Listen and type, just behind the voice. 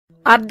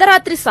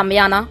అర్ధరాత్రి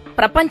సమయాన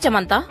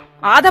ప్రపంచమంతా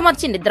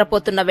ఆదమర్చి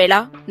నిద్రపోతున్న వేళ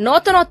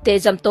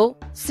నూతనోత్తేజంతో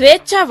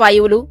స్వేచ్ఛా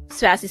వాయువులు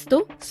శ్వాసిస్తూ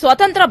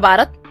స్వతంత్ర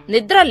భారత్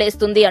నిద్ర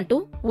లేస్తుంది అంటూ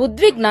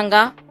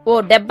ఉద్విగ్నంగా ఓ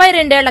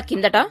 72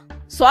 కిందట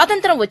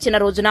స్వాతంత్రం వచ్చిన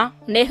రోజున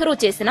నెహ్రూ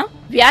చేసిన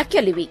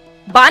వ్యాఖ్యలివి.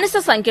 బానిస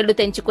సంకెళ్లు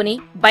తెంచుకుని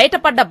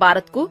బయటపడ్డ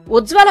భారత్కు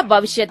ఉజ్వల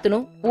భవిష్యత్తును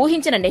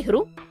ఊహించిన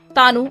నెహ్రూ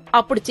తాను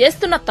అప్పుడు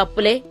చేస్తున్న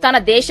తప్పులే తన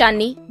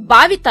దేశాన్ని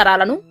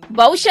భావితరాలను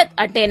భవిష్యత్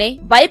అంటేనే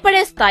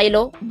భయపడే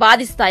స్థాయిలో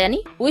బాధిస్తాయని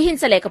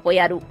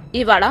ఊహించలేకపోయారు.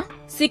 ఇవాళ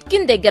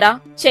సిక్కిం దగ్గర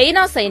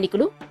చైనా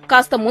సైనికులు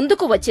కాస్త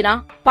ముందుకు వచ్చినా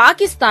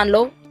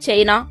పాకిస్తాన్లో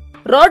చైనా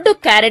రోడ్డు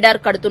కారిడార్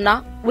కడుతున్నా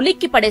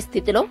ఉలిక్కిపడే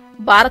స్థితిలో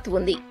భారత్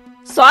ఉంది.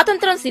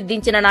 స్వాతంత్రం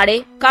సిద్ధించిన నాడే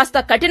కాస్త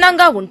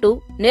కఠినంగా ఉంటూ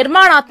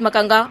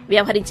నిర్మాణాత్మకంగా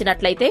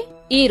వ్యవహరించినట్లయితే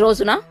ఈ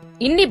రోజున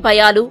ఇన్ని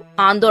భయాలు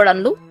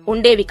ఆందోళనలు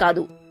ఉండేవి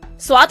కాదు.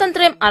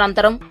 స్వాతంత్ర్యం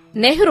అనంతరం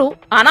నెహ్రూ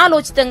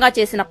అనాలోచితంగా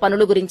చేసిన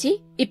పనుల గురించి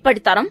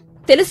ఇప్పటి తరం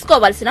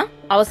తెలుసుకోవాల్సిన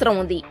అవసరం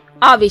ఉంది.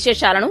 ఆ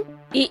విశేషాలను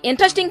ఈ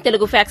ఇంట్రెస్టింగ్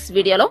తెలుగు ఫ్యాక్ట్స్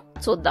వీడియోలో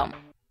చూద్దాం.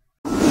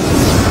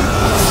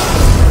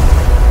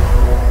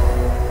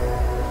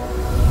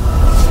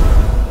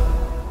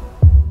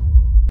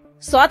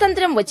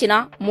 స్వాతంత్ర్యం వచ్చిన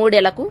 3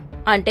 ఏళ్లకు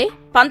అంటే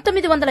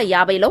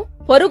 1950లో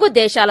పొరుగు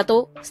దేశాలతో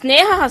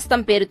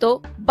స్నేహహస్తం పేరుతో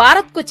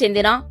భారత్కు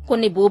చెందిన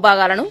కొన్ని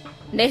భూభాగాలను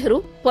నెహ్రూ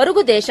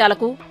పొరుగు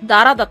దేశాలకు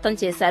దారాదత్తం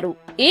చేశారు.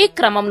 ఈ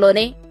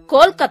క్రమంలోనే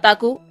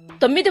కోల్కతాకు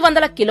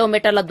 900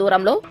 కిలోమీటర్ల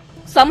దూరంలో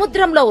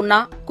సముద్రంలో ఉన్న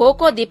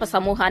కోకో ద్వీప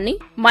సమూహాన్ని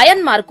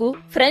మయన్మార్కు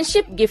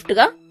ఫ్రెండ్షిప్ గిఫ్ట్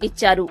గా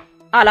ఇచ్చారు.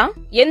 అలా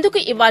ఎందుకు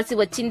ఇవ్వాల్సి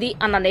వచ్చింది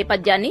అన్న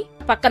నేపథ్యాన్ని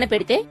పక్కన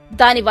పెడితే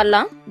దానివల్ల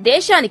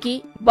దేశానికి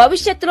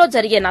భవిష్యత్తులో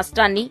జరిగే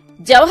నష్టాన్ని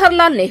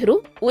జవహర్లాల్ నెహ్రూ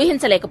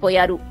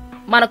ఊహించలేకపోయారు.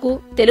 మనకు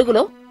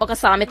తెలుగులో ఒక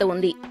సామెత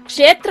ఉంది,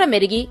 క్షేత్ర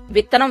మెరిగి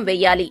విత్తనం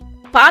వెయ్యాలి,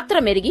 పాత్ర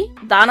మెరిగి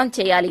దానం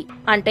చేయాలి.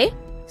 అంటే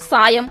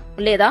సాయం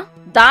లేదా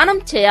దానం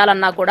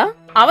చేయాలన్నా కూడా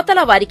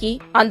అవతల వారికి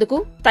అందుకు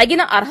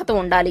తగిన అర్హత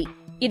ఉండాలి.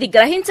 ఇది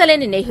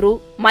గ్రహించలేని నెహ్రూ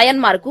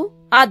మయన్మార్కు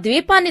ఆ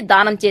ద్వీపాన్ని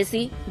దానం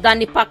చేసి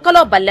దాన్ని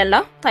పక్కలో బల్లెంలా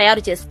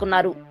తయారు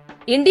చేసుకున్నారు.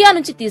 ఇండియా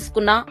నుంచి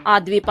తీసుకున్న ఆ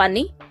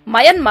ద్వీపాన్ని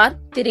మయన్మార్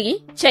తిరిగి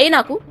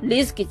చైనాకు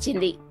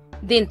లీజుకిచ్చింది.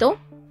 దీంతో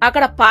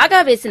అక్కడ పాగా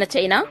వేసిన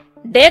చైనా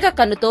డేగ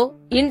కన్నుతో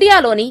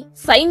ఇండియాలోని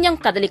సైన్యం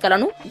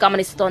కదలికలను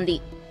గమనిస్తోంది.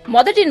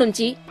 మొదటి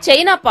నుంచి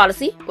చైనా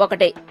పాలసీ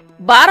ఒకటే,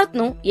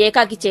 భారత్ను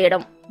ఏకాకి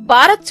చేయడం,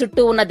 భారత్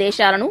చుట్టూ ఉన్న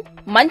దేశాలను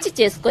మంచి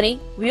చేసుకుని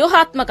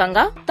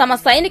వ్యూహాత్మకంగా తమ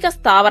సైనిక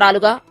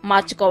స్థావరాలుగా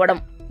మార్చుకోవడం.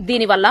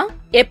 దీనివల్ల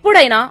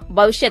ఎప్పుడైనా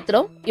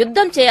భవిష్యత్తులో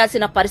యుద్ధం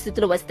చేయాల్సిన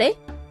పరిస్థితులు వస్తే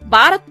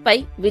భారత్ పై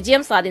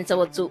విజయం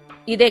సాధించవచ్చు.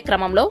 ఇదే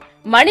క్రమంలో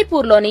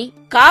మణిపూర్లోని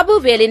కాబూ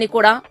వేలిని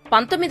కూడా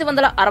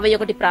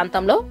 1961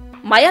 ప్రాంతంలో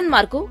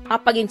మయన్మార్కు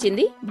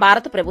అప్పగించింది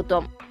భారత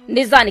ప్రభుత్వం.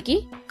 నిజానికి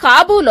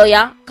కాబూ లోయ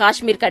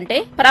కాశ్మీర్ కంటే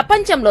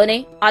ప్రపంచంలోనే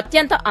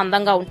అత్యంత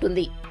అందంగా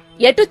ఉంటుంది.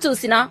 ఎటు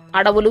చూసినా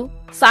అడవులు,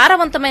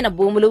 సారవంతమైన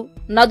భూములు,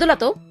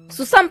 నదులతో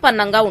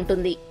సుసంపన్నంగా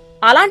ఉంటుంది.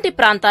 అలాంటి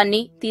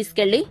ప్రాంతాన్ని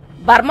తీసుకెళ్లి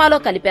బర్మాలో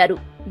కలిపారు.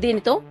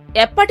 దీనితో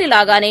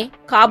ఎప్పటిలాగానే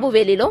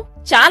కాబూవేలిలో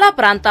చాలా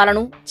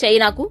ప్రాంతాలను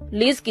చైనాకు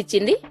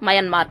లీజుకిచ్చింది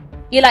మయన్మార్.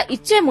 ఇలా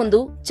ఇచ్చే ముందు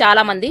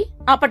చాలా మంది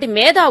అప్పటి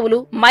మేధావులు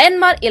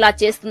మయన్మార్ ఇలా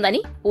చేస్తుందని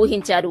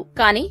ఊహించారు.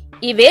 కాని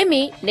ఇవేమీ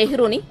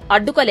నెహ్రూని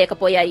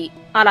అడ్డుకోలేకపోయాయి.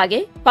 అలాగే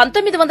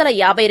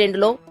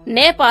 1952లో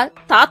నేపాల్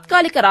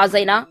తాత్కాలిక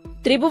రాజైన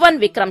త్రిభువన్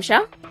విక్రమ్ షా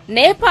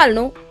నేపాల్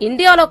ను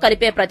ఇండియాలో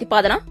కలిపే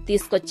ప్రతిపాదన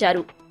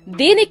తీసుకొచ్చారు.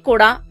 దీనికి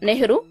కూడా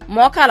నెహ్రూ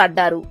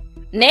మోకాలడ్డారు.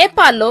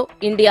 నేపాల్లో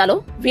ఇండియాలో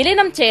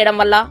విలీనం చేయడం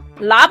వల్ల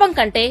లాభం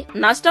కంటే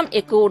నష్టం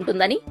ఎక్కువ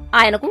ఉంటుందని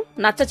ఆయనకు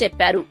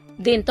నచ్చచెప్పారు.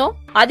 దీంతో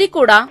అది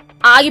కూడా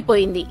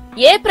ఆగిపోయింది.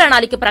 ఏ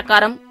ప్రణాళిక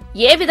ప్రకారం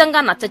ఏ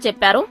విధంగా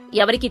నచ్చచెప్పారో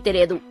ఎవరికీ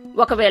తెలియదు.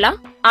 ఒకవేళ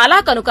అలా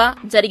కనుక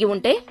జరిగి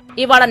ఉంటే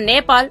ఇవాళ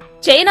నేపాల్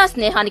చైనా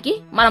స్నేహానికి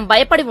మనం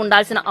భయపడి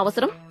ఉండాల్సిన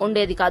అవసరం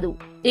ఉండేది కాదు.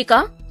 ఇక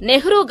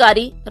నెహ్రూ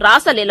గారి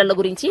రాసలీలల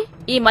గురించి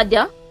ఈ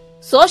మధ్య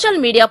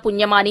సోషల్ మీడియా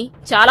పుణ్యమాని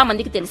చాలా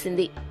మందికి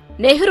తెలిసింది.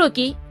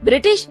 నెహ్రూకి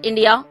బ్రిటిష్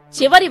ఇండియా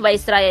చివరి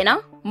వైస్రాయ్ అయిన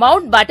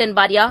మౌంట్ బాటెన్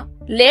భార్య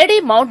లేడీ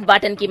మౌంట్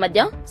బాటెన్ కి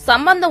మధ్య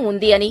సంబంధం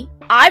ఉంది అని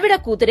ఆవిడ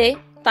కూతురే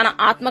తన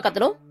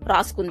ఆత్మకథలో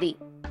రాసుకుంది.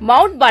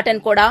 మౌంట్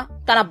బాటెన్ కూడా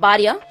తన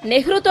భార్య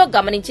నెహ్రూతో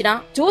గమనించినా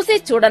చూసి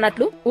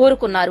చూడనట్లు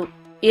ఊరుకున్నారు.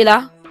 ఇలా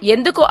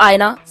ఎందుకు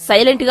ఆయన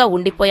సైలెంట్ గా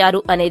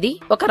ఉండిపోయారు అనేది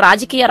ఒక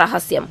రాజకీయ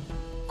రహస్యం.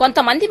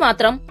 కొంతమంది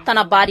మాత్రం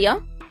తన భార్య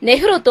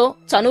నెహ్రూతో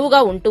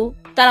చనువుగా ఉంటూ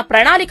తన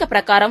ప్రణాళిక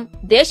ప్రకారం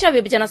దేశ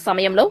విభజన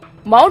సమయంలో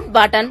మౌంట్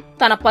బాటన్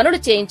తన పనులు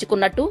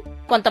చేయించుకున్నట్టు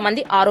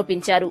కొంతమంది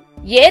ఆరోపించారు.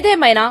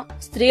 ఏదేమైనా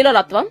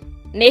స్త్రీలత్వం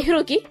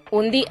నెహ్రూకి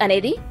ఉంది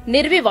అనేది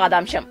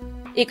నిర్వివాదాంశం.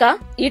 ఇక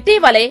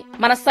ఇటీవలే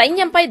మన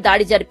సైన్యంపై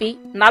దాడి జరిపి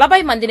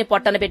 40 మందిని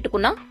పొట్టన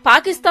పెట్టుకున్న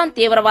పాకిస్తాన్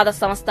తీవ్రవాద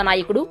సంస్థ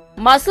నాయకుడు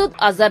మసూద్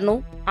అజర్ ను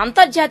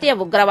అంతర్జాతీయ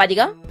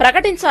ఉగ్రవాదిగా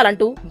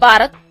ప్రకటించాలంటూ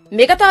భారత్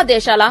మిగతా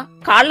దేశాల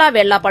కాళ్లా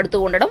వేళ్లా పడుతూ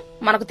ఉండడం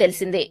మనకు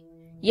తెలిసిందే.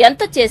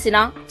 ఎంత చేసినా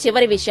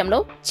చివరి విషయంలో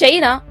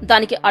చైనా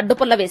దానికి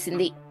అడ్డుపుల్ల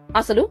వేసింది.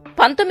 అసలు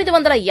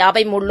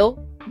 1953లో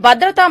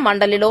భద్రతా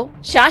మండలిలో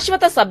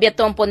శాశ్వత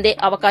సభ్యత్వం పొందే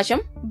అవకాశం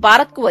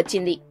భారత్కు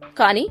వచ్చింది.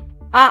 కాని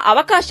ఆ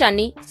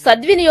అవకాశాన్ని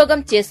సద్వినియోగం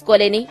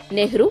చేసుకోలేని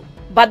నెహ్రూ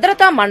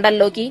భద్రతా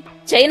మండలిలోకి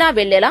చైనా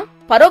వెళ్లేలా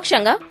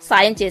పరోక్షంగా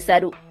సాయం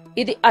చేశారు.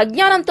 ఇది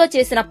అజ్ఞానంతో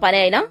చేసిన పని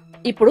అయినా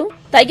ఇప్పుడు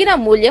తగిన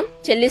మూల్యం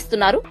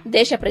చెల్లిస్తున్నారు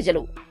దేశ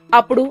ప్రజలు.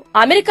 అప్పుడు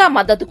అమెరికా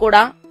మద్దతు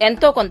కూడా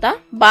ఎంతో కొంత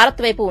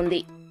భారత్ వైపు ఉంది.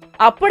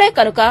 అప్పుడే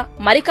కనుక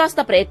మరికాస్త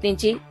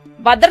ప్రయత్నించి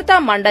భద్రతా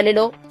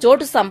మండలిలో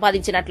చోటు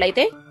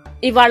సంపాదించినట్లయితే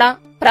ఇవాళ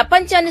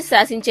ప్రపంచాన్ని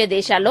శాసించే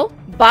దేశాల్లో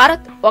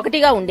భారత్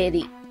ఒకటిగా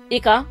ఉండేది.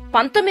 ఇక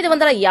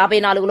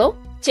 1954లో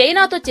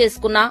చైనాతో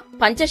చేసుకున్న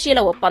పంచశీల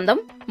ఒప్పందం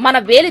మన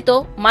వేలితో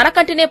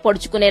మనకంటినే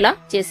పొడుచుకునేలా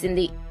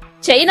చేసింది.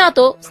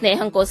 చైనాతో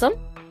స్నేహం కోసం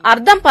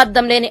అర్థం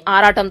పర్థం లేని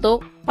ఆరాటంతో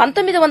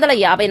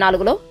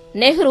 1954లో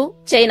నెహ్రూ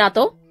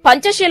చైనాతో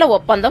పంచశీల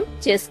ఒప్పందం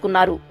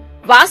చేసుకున్నారు.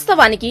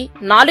 వాస్తవానికి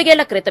 4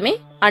 ఏళ్ల క్రితమే,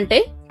 అంటే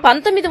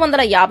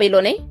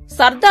 1950లోనే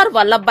సర్దార్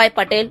వల్లభాయ్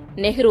పటేల్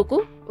నెహ్రూకు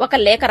ఒక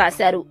లేఖ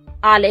రాశారు.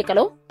 ఆ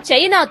లేఖలో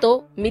చైనాతో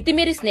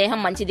మితిమీరి స్నేహం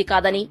మంచిది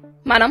కాదని,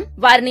 మనం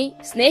వారిని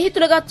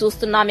స్నేహితులుగా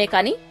చూస్తున్నామే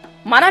కాని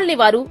మనల్ని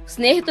వారు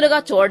స్నేహితులుగా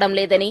చూడడం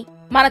లేదని,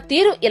 మన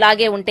తీరు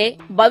ఇలాగే ఉంటే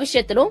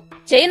భవిష్యత్తులో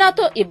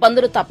చైనాతో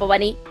ఇబ్బందులు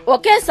తప్పవని,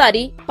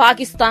 ఒకేసారి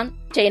పాకిస్తాన్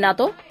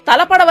చైనాతో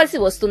తలపడవలసి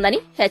వస్తుందని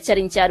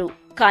హెచ్చరించారు.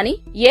 కాని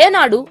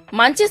ఏనాడు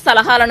మంచి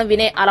సలహాలను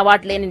వినే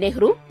అలవాట్లేని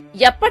నెహ్రూ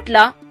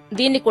ఎప్పట్లా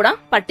దీన్ని కూడా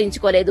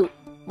పట్టించుకోలేదు.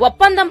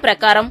 ఒప్పందం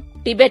ప్రకారం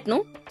టిబెట్ ను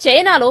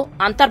చైనాలో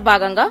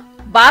అంతర్భాగంగా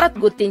భారత్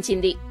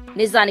గుర్తించింది.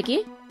 నిజానికి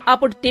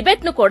అప్పుడు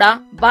టిబెట్ ను కూడా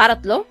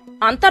భారత్ లో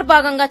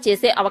అంతర్భాగంగా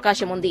చేసే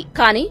అవకాశముంది.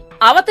 కాని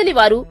అవతలి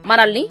వారు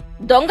మనల్ని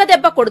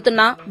దొంగదెబ్బ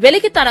కొడుతున్నా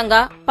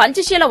వెలికితనంగా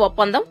పంచశీల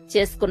ఒప్పందం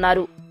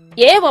చేసుకున్నారు.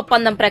 ఏ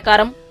ఒప్పందం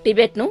ప్రకారం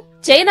టిబెట్ ను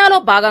చైనాలో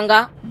భాగంగా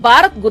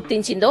భారత్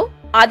గుర్తించిందో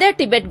అదే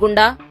టిబెట్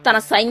గుండా తన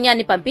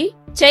సైన్యాన్ని పంపి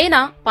చైనా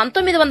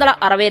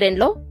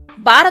 1962లో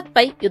భారత్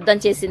పై యుద్ధం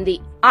చేసింది.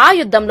 ఆ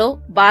యుద్ధంలో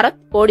భారత్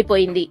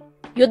ఓడిపోయింది.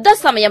 యుద్ధ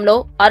సమయంలో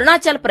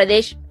అరుణాచల్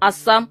ప్రదేశ్,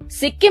 అస్సాం,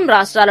 సిక్కిం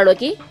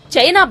రాష్ట్రాలలోకి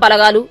చైనా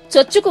బలగాలు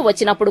చొచ్చుకు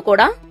వచ్చినప్పుడు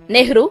కూడా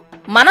నెహ్రూ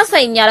మన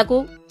సైన్యాలకు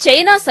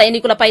చైనా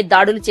సైనికులపై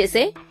దాడులు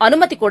చేసే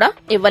అనుమతి కూడా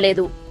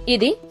ఇవ్వలేదు.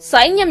 ఇది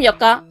సైన్యం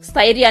యొక్క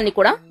స్థైర్యాన్ని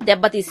కూడా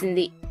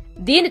దెబ్బతీసింది.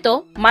 దీనితో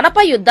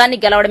మనపై యుద్ధాన్ని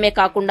గెలవడమే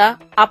కాకుండా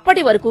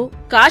అప్పటి వరకు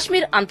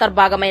కాశ్మీర్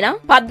అంతర్భాగమైన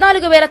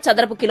 14,000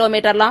 చదరపు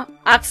కిలోమీటర్ల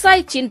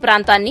అక్సాయ్ చీన్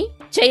ప్రాంతాన్ని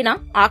చైనా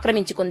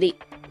ఆక్రమించుకుంది.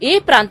 ఈ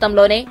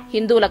ప్రాంతంలోనే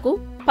హిందువులకు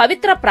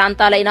పవిత్ర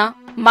ప్రాంతాలైన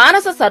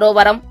మానస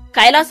సరోవరం,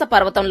 కైలాస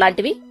పర్వతం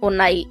లాంటివి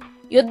ఉన్నాయి.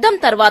 యుద్ధం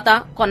తర్వాత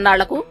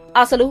కొన్నాళ్లకు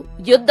అసలు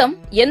యుద్ధం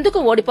ఎందుకు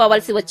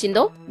ఓడిపోవలసి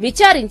వచ్చిందో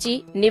విచారించి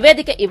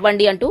నివేదిక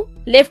ఇవ్వండి అంటూ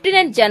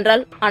lieutenant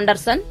general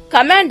Anderson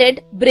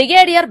commandant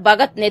brigadier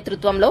Bhagat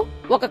నేతృత్వంలో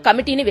ఒక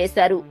కమిటీని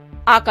వేశారు.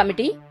 ఆ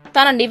కమిటీ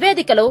తన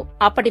నివేదికలో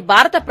అప్పటి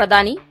భారత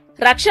ప్రధాని,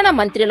 రక్షణ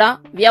మంత్రిల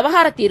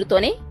వ్యవహార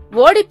తీరుతోనే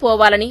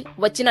ఓడిపోవాలని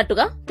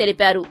వచ్చినట్టుగా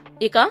తెలిపారు.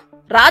 ఇక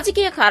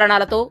రాజకీయ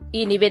కారణాలతో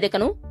ఈ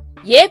నివేదికను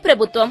ఏ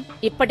ప్రభుత్వం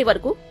ఇప్పటి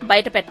వరకు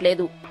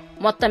బయటపెట్టలేదు.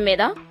 మొత్తం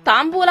మీద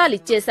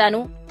తాంబూలాలిచ్చేశాను,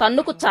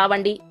 తన్నుకు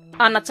చావండి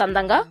అన్న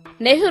చందంగా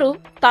నెహ్రూ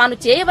తాను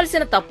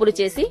చేయవలసిన తప్పులు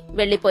చేసి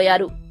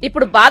వెళ్లిపోయారు.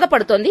 ఇప్పుడు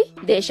బాధపడుతోంది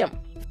దేశం.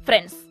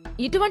 ఫ్రెండ్స్,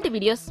 ఇటువంటి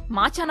వీడియోస్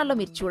మా ఛానల్లో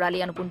మీరు చూడాలి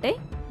అనుకుంటే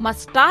మా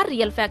స్టార్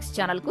రియల్ ఫ్యాక్ట్స్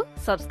ఛానల్ కు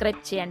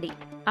సబ్స్క్రైబ్ చేయండి.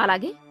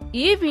 అలాగే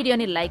ఈ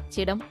వీడియోని లైక్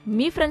చేయడం,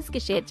 మీ ఫ్రెండ్స్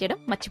కి షేర్ చేయడం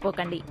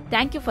మర్చిపోకండి.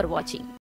 Thank you for watching.